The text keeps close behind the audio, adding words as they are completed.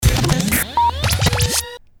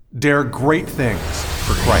Dare great things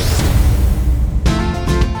for Christ.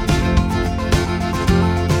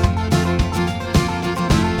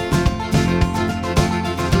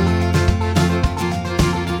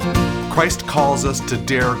 Christ calls us to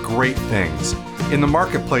dare great things. In the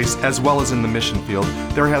marketplace, as well as in the mission field,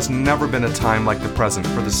 there has never been a time like the present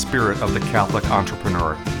for the spirit of the Catholic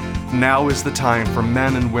entrepreneur. Now is the time for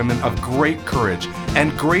men and women of great courage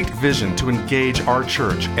and great vision to engage our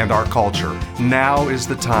church and our culture. Now is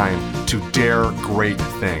the time to dare great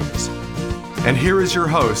things. And here is your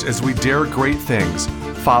host as we dare great things,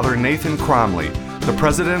 Father Nathan Cromly, the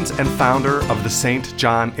president and founder of the St.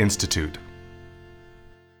 John Institute.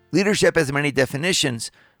 Leadership has many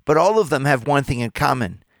definitions, but all of them have one thing in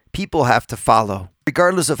common. People have to follow.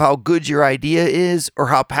 Regardless of how good your idea is or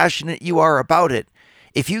how passionate you are about it,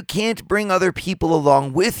 if you can't bring other people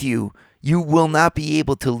along with you, you will not be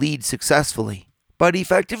able to lead successfully. But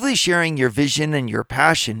effectively sharing your vision and your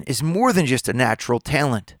passion is more than just a natural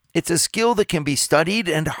talent. It's a skill that can be studied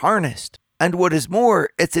and harnessed. And what is more,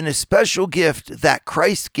 it's an especial gift that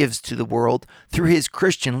Christ gives to the world through his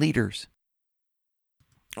Christian leaders.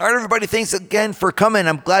 All right, everybody, thanks again for coming.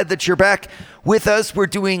 I'm glad that you're back with us. We're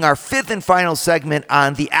doing our fifth and final segment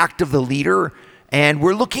on the act of the leader. And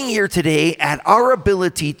we're looking here today at our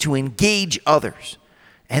ability to engage others.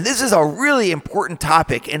 And this is a really important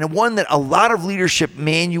topic and one that a lot of leadership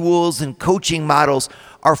manuals and coaching models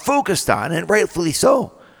are focused on, and rightfully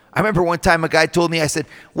so. I remember one time a guy told me, I said,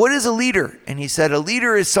 "What is a leader?" And he said, "A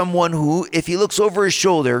leader is someone who, if he looks over his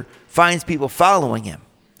shoulder, finds people following him."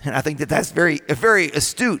 And I think that that's very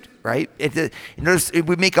astute, right?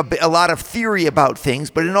 We make a lot of theory about things,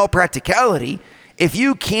 but in all practicality, if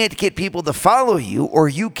you can't get people to follow you or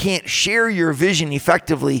you can't share your vision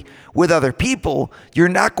effectively with other people, you're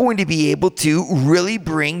not going to be able to really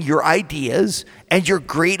bring your ideas and your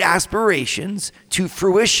great aspirations to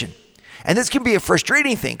fruition. And this can be a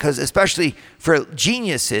frustrating thing because especially for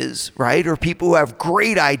geniuses, right, or people who have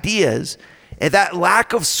great ideas, that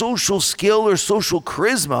lack of social skill or social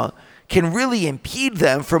charisma can really impede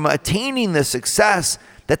them from attaining the success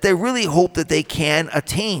that they really hope that they can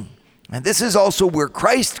attain. And this is also where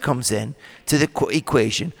Christ comes in to the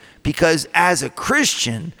equation, because as a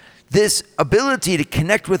Christian, this ability to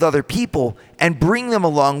connect with other people and bring them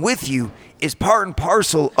along with you is part and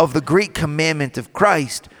parcel of the great commandment of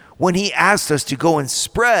Christ when he asked us to go and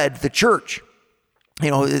spread the church.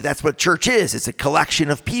 You know, that's what church is. It's a collection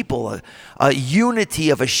of people, a unity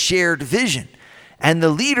of a shared vision. And the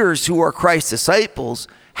leaders who are Christ's disciples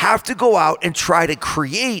have to go out and try to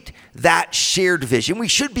create that shared vision. We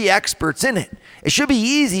should be experts in it. It should be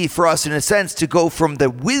easy for us, in a sense, to go from the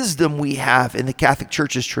wisdom we have in the Catholic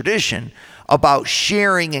Church's tradition about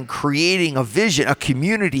sharing and creating a vision, a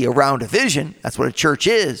community around a vision. That's what a church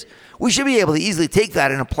is. We should be able to easily take that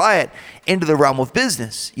and apply it into the realm of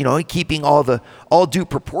business, and keeping all due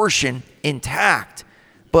proportion intact.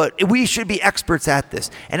 But we should be experts at this.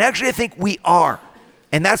 And actually, I think we are.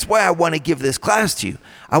 And that's why I want to give this class to you.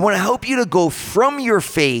 I want to help you to go from your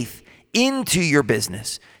faith into your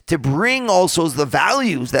business, to bring also the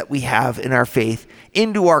values that we have in our faith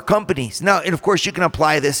into our companies. Now, and of course, you can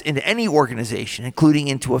apply this into any organization, including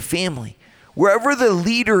into a family. Wherever the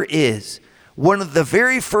leader is, one of the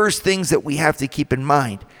very first things that we have to keep in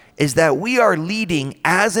mind is that we are leading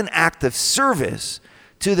as an act of service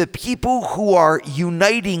to the people who are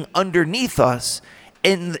uniting underneath us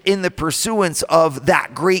in the pursuance of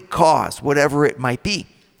that great cause, whatever it might be.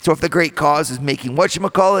 So if the great cause is making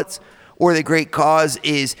whatchamacallits, or the great cause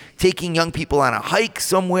is taking young people on a hike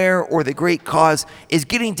somewhere, or the great cause is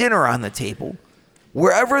getting dinner on the table,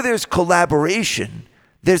 wherever there's collaboration,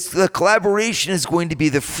 the collaboration is going to be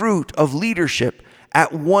the fruit of leadership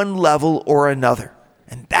at one level or another.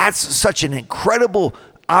 And that's such an incredible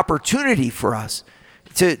opportunity for us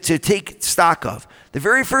to take stock of. The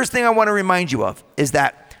very first thing I want to remind you of is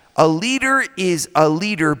that a leader is a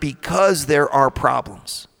leader because there are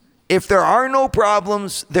problems. If there are no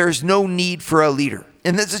problems, there's no need for a leader.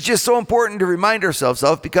 And this is just so important to remind ourselves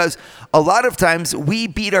of, because a lot of times we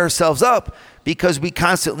beat ourselves up because we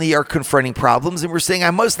constantly are confronting problems and we're saying,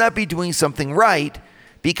 I must not be doing something right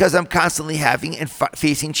because I'm constantly having and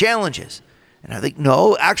facing challenges. And I think,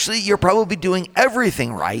 no, actually, you're probably doing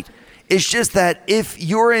everything right. It's just that if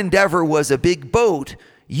your endeavor was a big boat,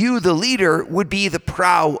 you, the leader, would be the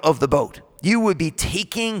prow of the boat. You would be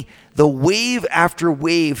taking the wave after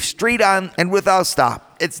wave straight on and without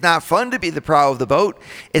stop. It's not fun to be the prow of the boat.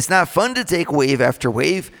 It's not fun to take wave after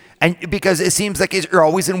wave, and because it seems like you're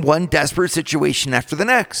always in one desperate situation after the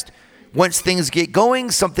next. Once things get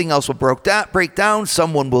going, something else will break down.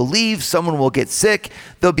 Someone will leave. Someone will get sick.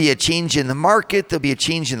 There'll be a change in the market. There'll be a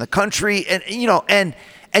change in the country.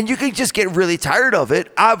 And you can just get really tired of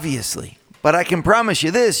it, obviously. But I can promise you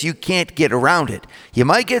this, you can't get around it. You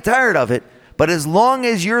might get tired of it, but as long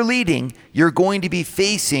as you're leading, you're going to be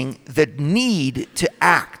facing the need to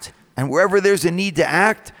act. And wherever there's a need to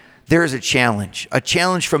act, there's a challenge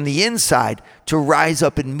from the inside to rise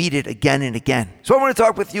up and meet it again and again. So I want to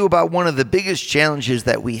talk with you about one of the biggest challenges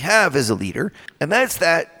that we have as a leader, and that's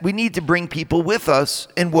that we need to bring people with us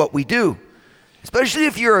in what we do. Especially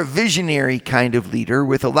if you're a visionary kind of leader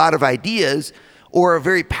with a lot of ideas, or a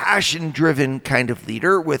very passion-driven kind of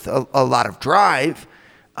leader with a lot of drive,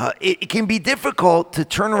 it can be difficult to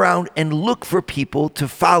turn around and look for people to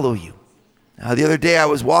follow you. The other day I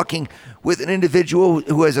was walking with an individual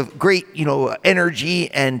who has a great,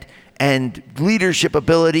 energy and leadership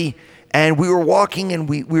ability, and we were walking and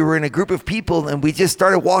we were in a group of people and we just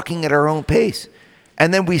started walking at our own pace.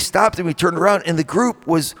 And then we stopped and we turned around and the group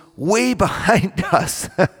was way behind us.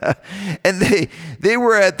 And they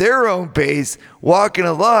were at their own pace walking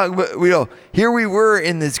along. But here we were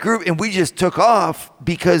in this group and we just took off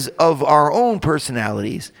because of our own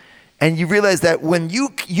personalities. And you realize that when you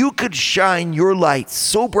could shine your light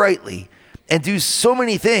so brightly and do so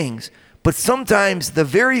many things, but sometimes the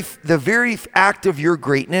very act of your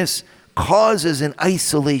greatness causes an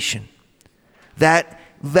isolation that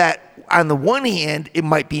on the one hand, it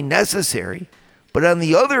might be necessary, but on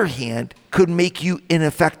the other hand, could make you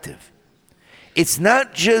ineffective. It's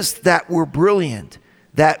not just that we're brilliant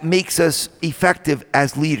that makes us effective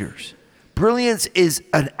as leaders. Brilliance is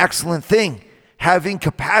an excellent thing. Having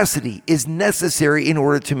capacity is necessary in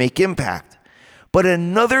order to make impact. But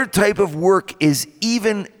another type of work is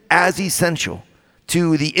even as essential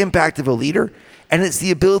to the impact of a leader, and it's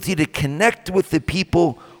the ability to connect with the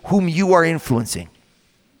people whom you are influencing.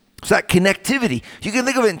 So that connectivity, you can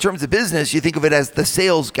think of it in terms of business, you think of it as the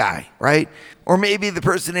sales guy, right? Or maybe the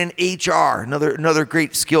person in HR, another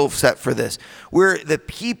great skill set for this, where the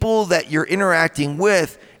people that you're interacting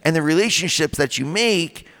with and the relationships that you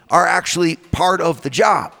make are actually part of the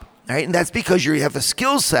job, right? And that's because you have a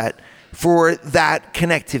skill set for that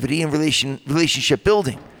connectivity and relationship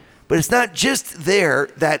building. But it's not just there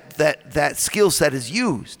that skill set is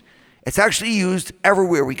used. It's actually used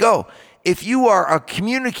everywhere we go. If you are a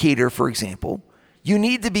communicator, for example, you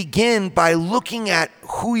need to begin by looking at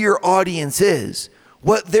who your audience is,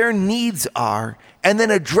 what their needs are, and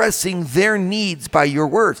then addressing their needs by your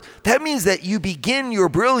words. That means that you begin your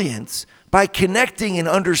brilliance by connecting and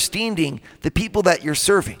understanding the people that you're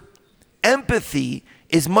serving. Empathy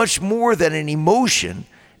is much more than an emotion.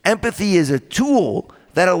 Empathy is a tool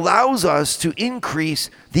that allows us to increase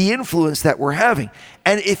the influence that we're having.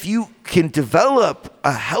 And if you can develop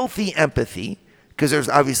a healthy empathy, because there's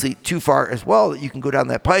obviously too far as well that you can go down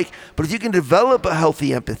that pike, but if you can develop a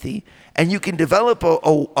healthy empathy and you can develop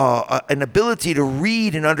an ability to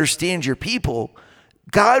read and understand your people,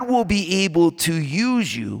 God will be able to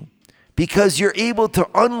use you because you're able to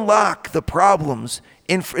unlock the problems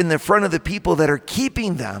in the front of the people that are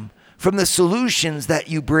keeping them from the solutions that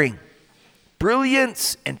you bring.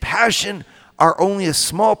 Brilliance and passion are only a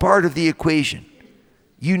small part of the equation.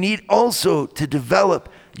 You need also to develop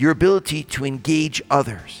your ability to engage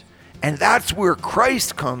others. And that's where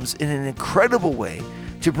Christ comes in an incredible way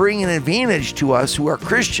to bring an advantage to us who are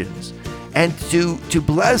Christians and to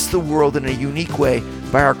bless the world in a unique way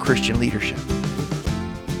by our Christian leadership.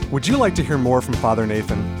 Would you like to hear more from Father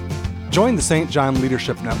Nathan? Join the St. John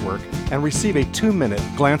Leadership Network and receive a 2-minute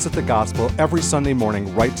glance at the gospel every Sunday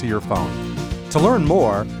morning right to your phone. To learn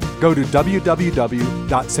more, go to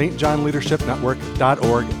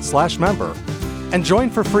www.stjohnleadershipnetwork.org/member and join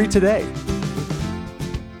for free today.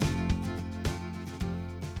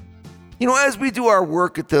 As we do our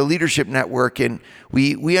work at the Leadership Network and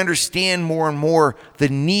we understand more and more the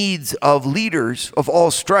needs of leaders of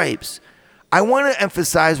all stripes, I want to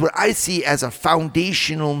emphasize what I see as a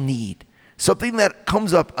foundational need, something that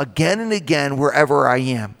comes up again and again wherever I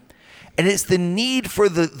am. And it's the need for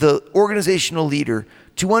the organizational leader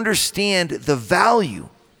to understand the value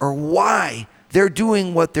or why they're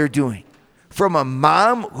doing what they're doing. From a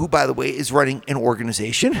mom, who, by the way, is running an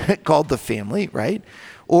organization called The Family, right?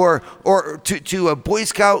 Or to a Boy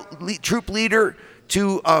Scout troop leader,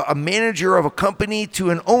 to a manager of a company, to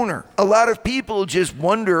an owner. A lot of people just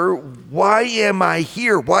wonder, why am I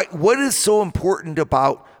here? What is so important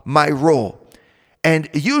about my role? And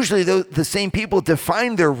usually the same people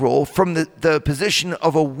define their role from the position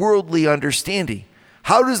of a worldly understanding.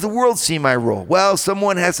 How does the world see my role? Well,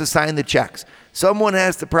 someone has to sign the checks. Someone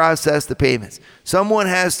has to process the payments. Someone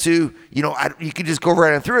has to, you can just go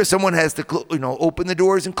right on through it. Someone has to, open the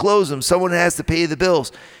doors and close them. Someone has to pay the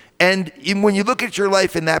bills. And when you look at your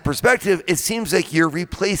life in that perspective, it seems like you're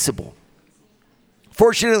replaceable.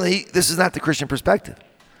 Fortunately, this is not the Christian perspective.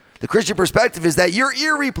 The Christian perspective is that you're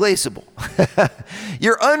irreplaceable.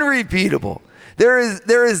 You're unrepeatable. There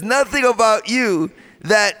is nothing about you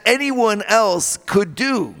that anyone else could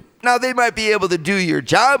do. Now, they might be able to do your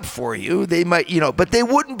job for you. They might, but they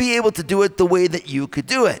wouldn't be able to do it the way that you could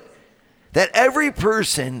do it. That every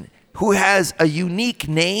person who has a unique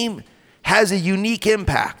name has a unique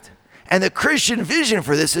impact. And the Christian vision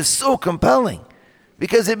for this is so compelling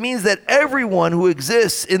because it means that everyone who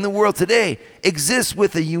exists in the world today exists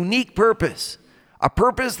with a unique purpose, a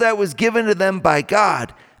purpose that was given to them by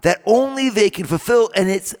God that only they can fulfill. And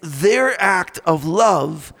it's their act of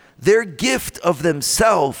love, their gift of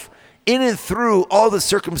themselves in and through all the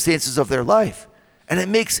circumstances of their life. And it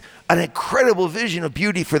makes an incredible vision of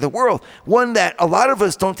beauty for the world, one that a lot of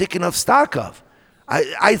us don't take enough stock of.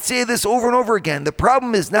 I say this over and over again. The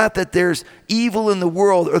problem is not that there's evil in the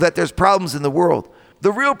world or that there's problems in the world.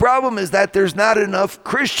 The real problem is that there's not enough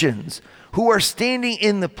Christians who are standing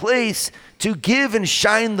in the place to give and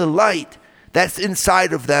shine the light that's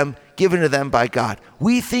inside of them, given to them by God.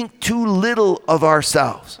 We think too little of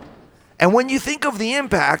ourselves. And when you think of the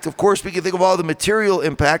impact, of course, we can think of all the material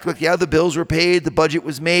impact. Like, the bills were paid, the budget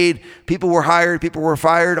was made, people were hired, people were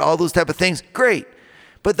fired, all those type of things. Great.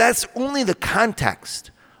 But that's only the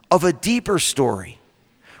context of a deeper story,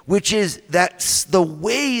 which is that the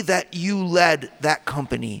way that you led that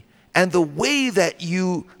company and the way that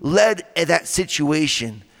you led that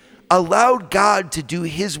situation allowed God to do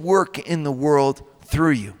his work in the world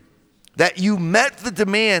through you. That you met the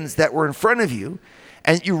demands that were in front of you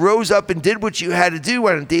and you rose up and did what you had to do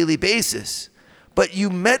on a daily basis, but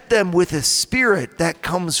you met them with a spirit that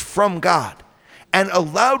comes from God and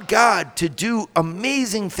allowed God to do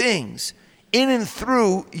amazing things in and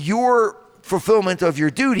through your fulfillment of your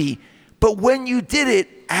duty. But when you did it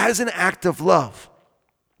as an act of love,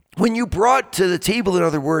 when you brought to the table, in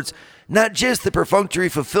other words, not just the perfunctory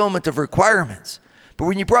fulfillment of requirements, but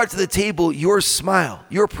when you brought to the table your smile,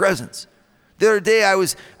 your presence. The other day I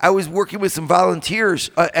was working with some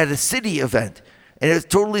volunteers at a city event, and it's a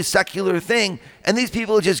totally secular thing, and these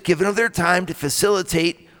people had just given of their time to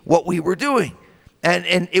facilitate what we were doing.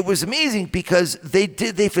 And it was amazing because they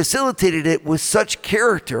facilitated it with such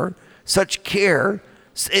character, such care,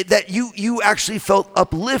 that you actually felt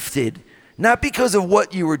uplifted, not because of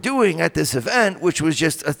what you were doing at this event, which was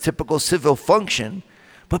just a typical civil function,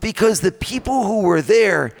 but because the people who were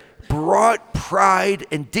there brought pride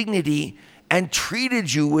and dignity and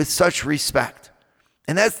treated you with such respect.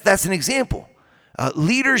 And that's an example.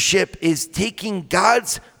 Leadership is taking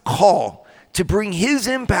God's call to bring his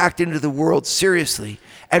impact into the world seriously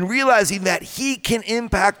and realizing that he can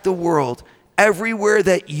impact the world everywhere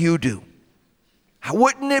that you do.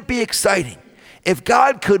 Wouldn't it be exciting if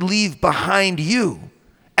God could leave behind you,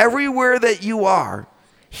 everywhere that you are,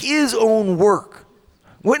 his own work?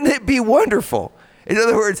 Wouldn't it be wonderful? In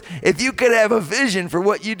other words, if you could have a vision for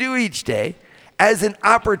what you do each day as an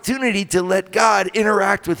opportunity to let God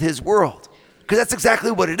interact with his world, because that's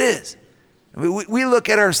exactly what it is. I mean, we look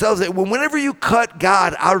at ourselves, whenever you cut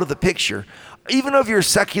God out of the picture, even of your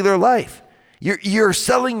secular life, you're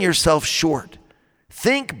selling yourself short.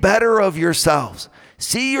 Think better of yourselves.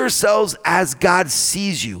 See yourselves as God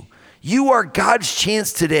sees you. You are God's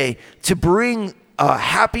chance today to bring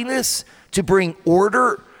happiness, to bring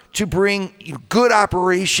order, to bring good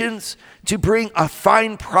operations, to bring a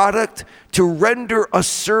fine product, to render a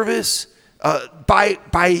service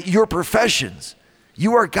by your professions.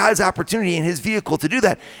 You are God's opportunity and his vehicle to do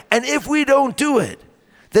that. And if we don't do it,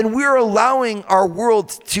 then we're allowing our world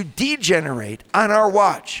to degenerate on our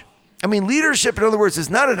watch. I mean, leadership, in other words, is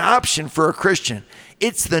not an option for a Christian.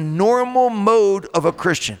 It's the normal mode of a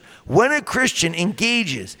Christian. When a Christian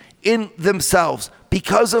engages in themselves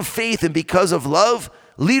because of faith and because of love,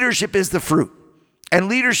 leadership is the fruit. And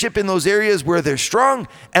leadership in those areas where they're strong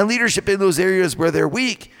and leadership in those areas where they're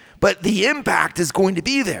weak. But the impact is going to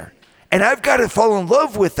be there. And I've got to fall in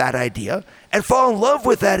love with that idea and fall in love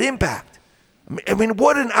with that impact. I mean,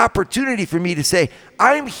 what an opportunity for me to say,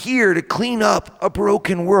 I'm here to clean up a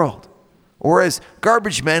broken world. Or as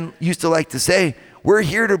garbage men used to like to say, we're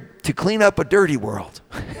here to clean up a dirty world.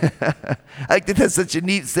 I think that's such a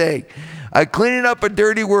neat saying. Cleaning up a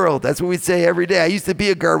dirty world. That's what we say every day. I used to be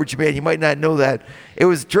a garbage man. You might not know that. It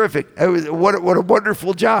was terrific. What a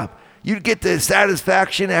wonderful job. You'd get the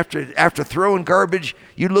satisfaction after throwing garbage.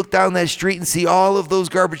 You'd look down that street and see all of those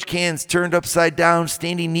garbage cans turned upside down,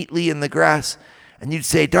 standing neatly in the grass. And you'd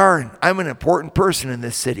say, darn, I'm an important person in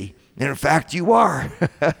this city. And in fact, you are.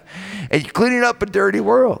 And you're cleaning up a dirty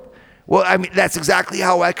world. Well, I mean, that's exactly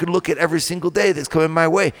how I could look at every single day that's coming my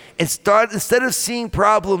way. Instead of seeing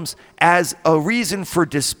problems as a reason for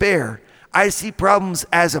despair, I see problems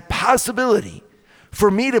as a possibility for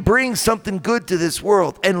me to bring something good to this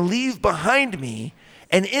world and leave behind me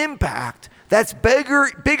an impact that's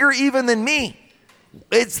bigger even than me.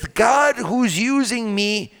 It's God who's using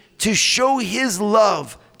me to show his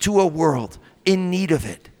love to a world in need of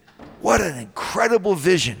it. What an incredible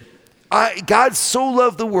vision. God so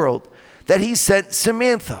loved the world that he sent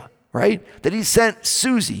Samantha, right? That he sent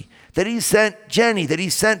Susie, that he sent Jenny, that he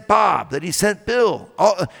sent Bob, that he sent Bill,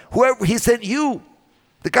 whoever, he sent you.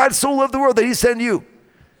 That God so loved the world that he sent you.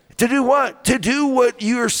 To do what? To do what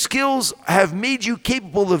your skills have made you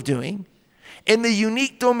capable of doing in the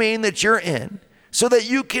unique domain that you're in so that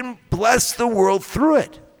you can bless the world through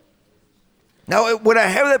it. Now, when I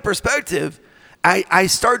have that perspective, I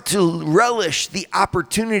start to relish the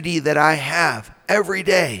opportunity that I have every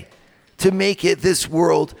day to make it this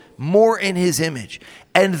world more in his image.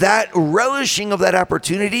 And that relishing of that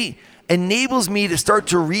opportunity enables me to start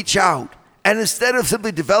to reach out. And instead of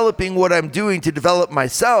simply developing what I'm doing to develop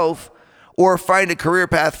myself or find a career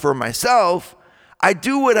path for myself, I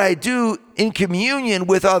do what I do in communion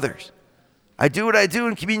with others. I do what I do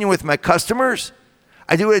in communion with my customers.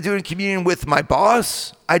 I do what I do in communion with my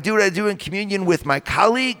boss. I do what I do in communion with my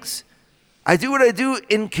colleagues. I do what I do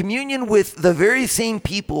in communion with the very same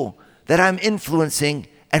people that I'm influencing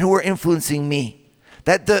and who are influencing me.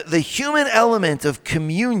 That the human element of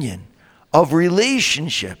communion, of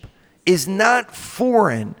relationship, is not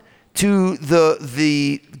foreign to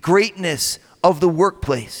the greatness of the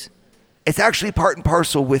workplace. It's actually part and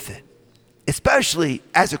parcel with it, especially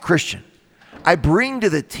as a Christian. I bring to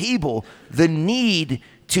the table the need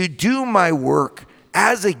to do my work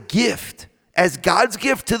as a gift, as God's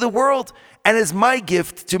gift to the world and as my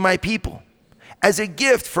gift to my people, as a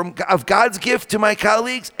gift of God's gift to my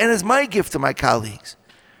colleagues and as my gift to my colleagues.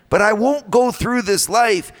 But I won't go through this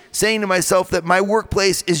life saying to myself that my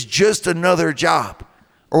workplace is just another job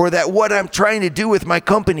or that what I'm trying to do with my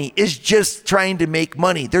company is just trying to make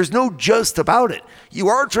money. There's no just about it. You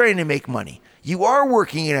are trying to make money. You are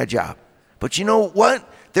working in a job. But you know what?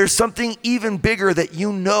 There's something even bigger that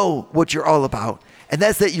you know what you're all about. And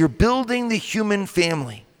that's that you're building the human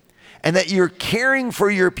family and that you're caring for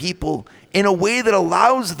your people in a way that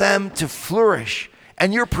allows them to flourish.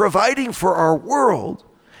 And you're providing for our world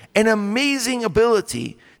an amazing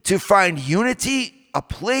ability to find unity, a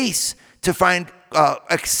place to find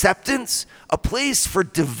acceptance, a place for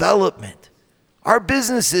development. Our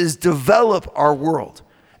businesses develop our world.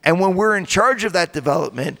 And when we're in charge of that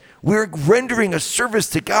development, we're rendering a service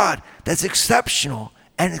to God that's exceptional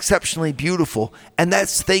and exceptionally beautiful. And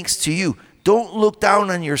that's thanks to you. Don't look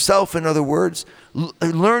down on yourself, in other words.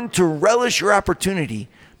 Learn to relish your opportunity,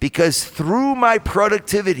 because through my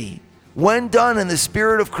productivity, when done in the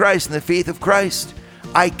Spirit of Christ and the faith of Christ,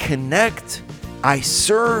 I connect, I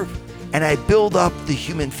serve, and I build up the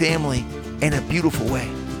human family in a beautiful way.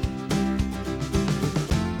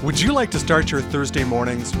 Would you like to start your Thursday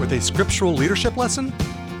mornings with a scriptural leadership lesson?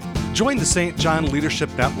 Join the St. John Leadership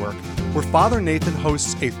Network, where Father Nathan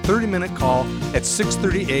hosts a 30-minute call at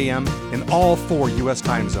 6:30 a.m. in all 4 U.S.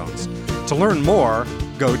 time zones. To learn more,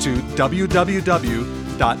 go to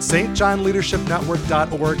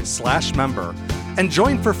www.stjohnleadershipnetwork.org/member and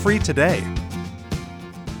join for free today.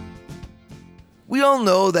 We all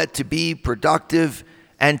know that to be productive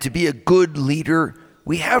and to be a good leader,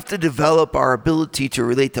 we have to develop our ability to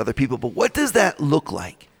relate to other people. But what does that look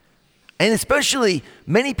like? And especially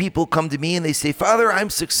many people come to me and they say, Father, I'm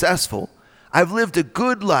successful. I've lived a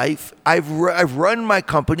good life. I've run my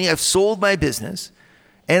company. I've sold my business.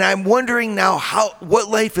 And I'm wondering now what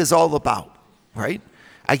life is all about, right?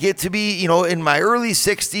 I get to be, in my early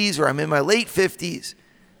 60s or I'm in my late 50s.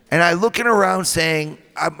 And I'm looking around saying,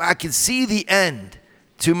 I can see the end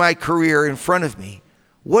to my career in front of me.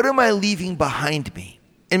 What am I leaving behind me?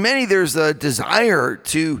 In many, there's a desire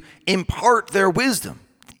to impart their wisdom.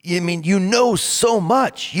 I mean, you know so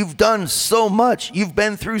much. You've done so much. You've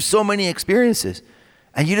been through so many experiences.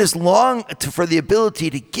 And you just long for the ability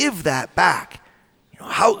to give that back.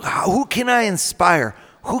 Who can I inspire?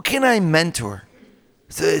 Who can I mentor?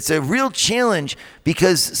 So it's a real challenge,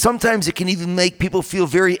 because sometimes it can even make people feel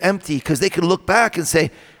very empty, because they can look back and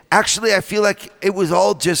say, actually, I feel like it was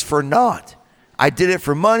all just for naught. I did it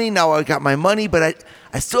for money. Now I got my money, but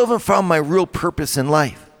I still haven't found my real purpose in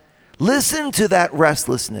life. Listen to that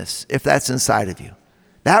restlessness if that's inside of you.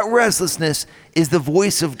 That restlessness is the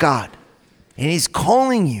voice of God. And he's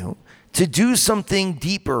calling you to do something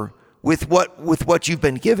deeper with what you've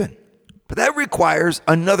been given. But that requires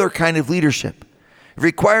another kind of leadership. It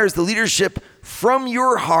requires the leadership from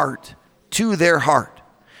your heart to their heart.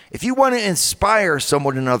 If you want to inspire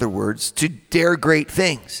someone, in other words, to dare great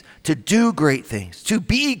things, to do great things, to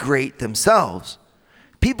be great themselves,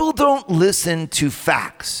 people don't listen to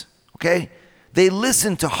facts, okay? They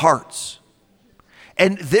listen to hearts.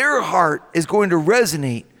 And their heart is going to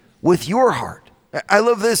resonate with your heart. I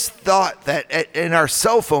love this thought that in our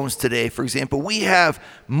cell phones today, for example, we have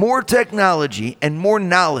more technology and more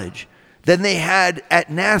knowledge than they had at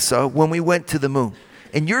NASA when we went to the moon.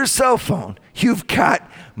 In your cell phone, you've got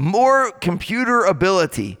more computer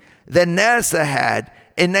ability than NASA had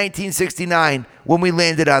in 1969 when we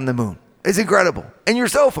landed on the moon. It's incredible. In your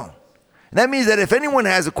cell phone. And that means that if anyone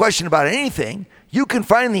has a question about anything, you can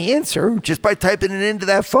find the answer just by typing it into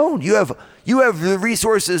that phone. You have the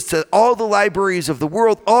resources to all the libraries of the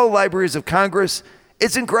world, all libraries of Congress.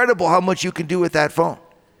 It's incredible how much you can do with that phone.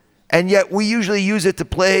 And yet we usually use it to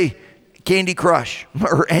play Candy Crush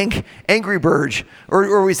or Angry Birds,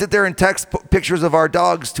 or we sit there and text pictures of our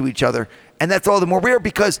dogs to each other. And that's all the more rare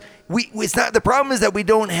because the problem is that we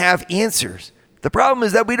don't have answers. The problem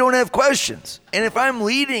is that we don't have questions. And if I'm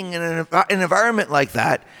leading in an environment like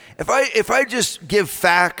that, if I just give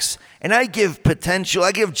facts and I give potential,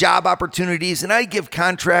 I give job opportunities and I give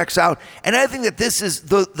contracts out, and I think that this is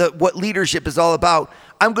what leadership is all about,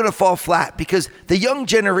 I'm going to fall flat because the young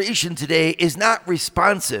generation today is not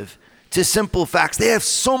responsive to simple facts. They have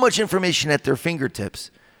so much information at their fingertips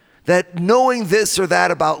that knowing this or that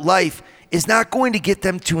about life is not going to get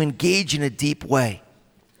them to engage in a deep way.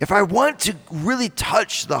 If I want to really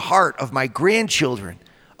touch the heart of my grandchildren,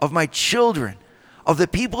 of my children, of the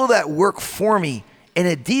people that work for me in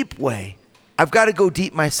a deep way, I've got to go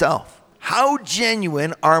deep myself. How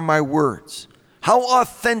genuine are my words? How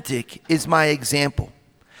authentic is my example?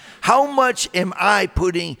 How much am I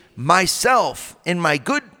putting myself in a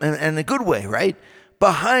good way, right,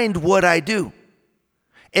 behind what I do?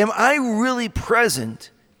 Am I really present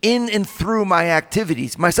in and through my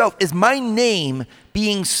activities myself? Is my name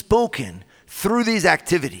being spoken through these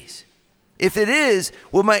activities? If it is,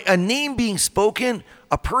 a name being spoken,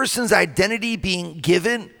 a person's identity being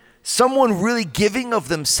given, someone really giving of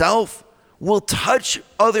themselves will touch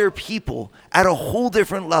other people at a whole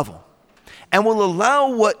different level and will allow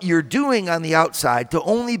what you're doing on the outside to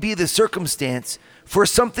only be the circumstance for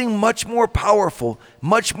something much more powerful,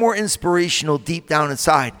 much more inspirational deep down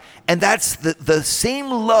inside. And that's the same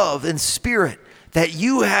love and spirit that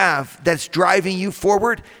you have that's driving you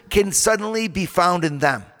forward can suddenly be found in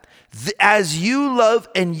them. As you love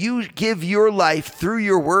and you give your life through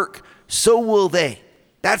your work, so will they.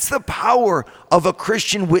 That's the power of a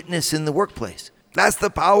Christian witness in the workplace. That's the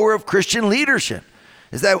power of Christian leadership,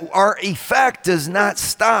 is that our effect does not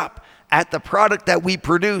stop at the product that we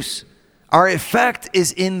produce. Our effect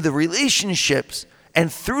is in the relationships,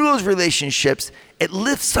 and through those relationships, it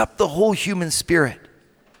lifts up the whole human spirit.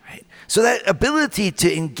 Right? So that ability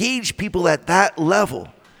to engage people at that level,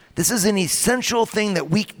 this is an essential thing that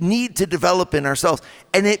we need to develop in ourselves.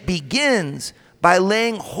 And it begins by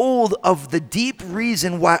laying hold of the deep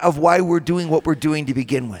reason why we're doing what we're doing to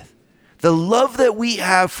begin with. The love that we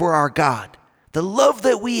have for our God, the love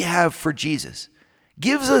that we have for Jesus,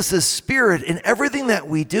 gives us a spirit in everything that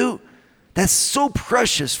we do that's so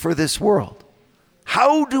precious for this world.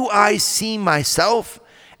 How do I see myself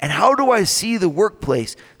and how do I see the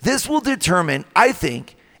workplace? This will determine, I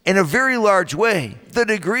think, in a very large way, the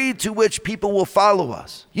degree to which people will follow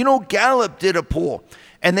us. You know, Gallup did a poll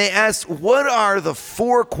and they asked, what are the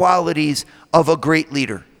 4 qualities of a great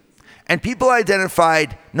leader? And people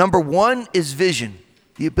identified, number 1 is vision,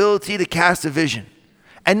 the ability to cast a vision.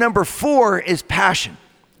 And number 4 is passion.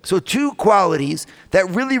 So 2 qualities that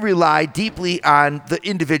really rely deeply on the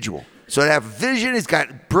individual. So to have vision, it's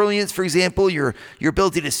got brilliance, for example, your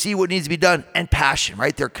ability to see what needs to be done, and passion,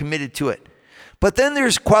 right? They're committed to it. But then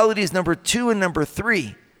there's qualities number 2 and number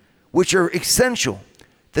 3, which are essential.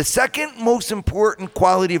 The second most important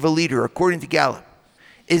quality of a leader, according to Gallup,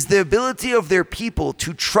 is the ability of their people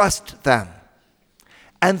to trust them.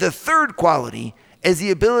 And the third quality is the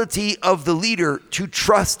ability of the leader to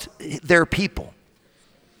trust their people.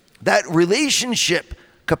 That relationship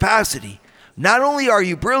capacity, not only are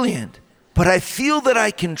you brilliant, but I feel that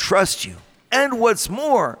I can trust you. And what's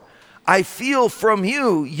more, I feel from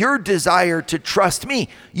you your desire to trust me.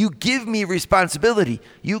 You give me responsibility.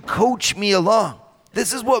 You coach me along.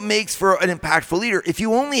 This is what makes for an impactful leader. If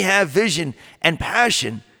you only have vision and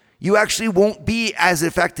passion, you actually won't be as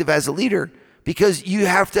effective as a leader, because you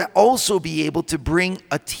have to also be able to bring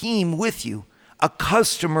a team with you, a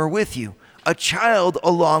customer with you, a child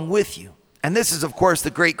along with you. And this is, of course,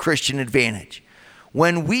 the great Christian advantage.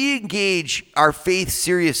 When we engage our faith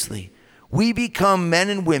seriously, we become men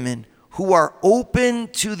and women who are open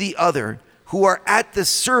to the other, who are at the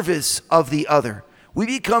service of the other. We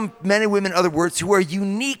become men and women, in other words, who are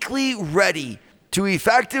uniquely ready to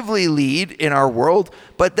effectively lead in our world,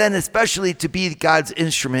 but then especially to be God's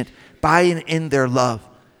instrument by and in their love.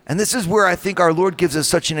 And this is where I think our Lord gives us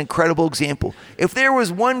such an incredible example. If there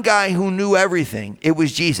was one guy who knew everything, it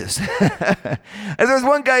was Jesus. And there's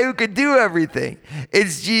one guy who could do everything,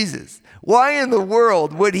 it's Jesus. Why in the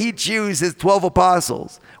world would he choose his 12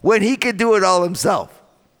 apostles when he could do it all himself?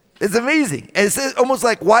 It's amazing. And it's almost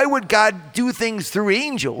like, why would God do things through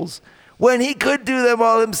angels when he could do them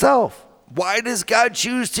all himself? Why does God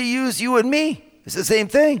choose to use you and me? It's the same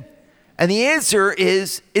thing. And the answer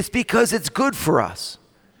is, it's because it's good for us.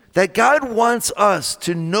 That God wants us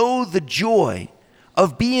to know the joy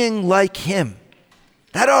of being like him.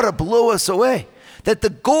 That ought to blow us away. That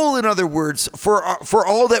the goal, in other words, for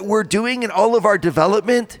all that we're doing and all of our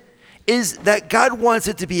development is that God wants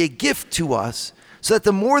it to be a gift to us, so that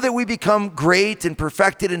the more that we become great and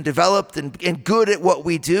perfected and developed and good at what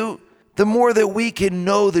we do, the more that we can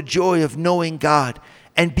know the joy of knowing God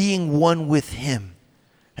and being one with him.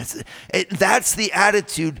 That's the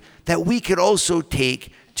attitude that we could also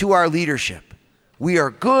take to our leadership. We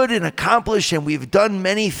are good and accomplished and we've done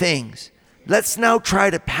many things. Let's now try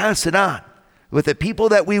to pass it on with the people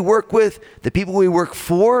that we work with, the people we work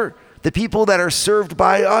for, the people that are served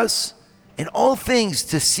by us, and all things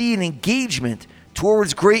to see an engagement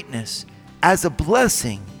towards greatness as a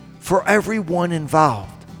blessing for everyone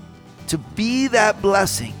involved. To be that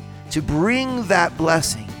blessing, to bring that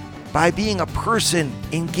blessing by being a person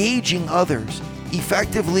engaging others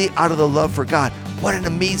effectively out of the love for God. What an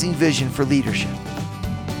amazing vision for leadership.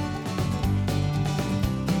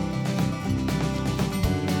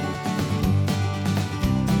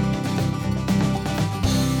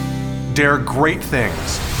 Dare great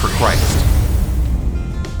things for Christ.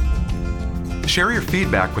 Share your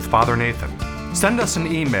feedback with Father Nathan. Send us an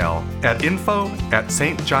email at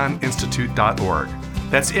info@stjohninstitute.org.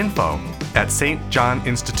 That's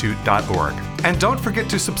info@stjohninstitute.org. And don't forget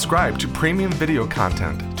to subscribe to premium video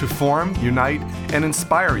content to form, unite, and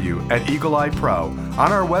inspire you at Eagle Eye Pro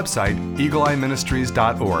on our website,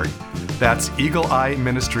 eagleeyeministries.org. That's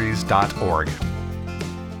eagleeyeministries.org.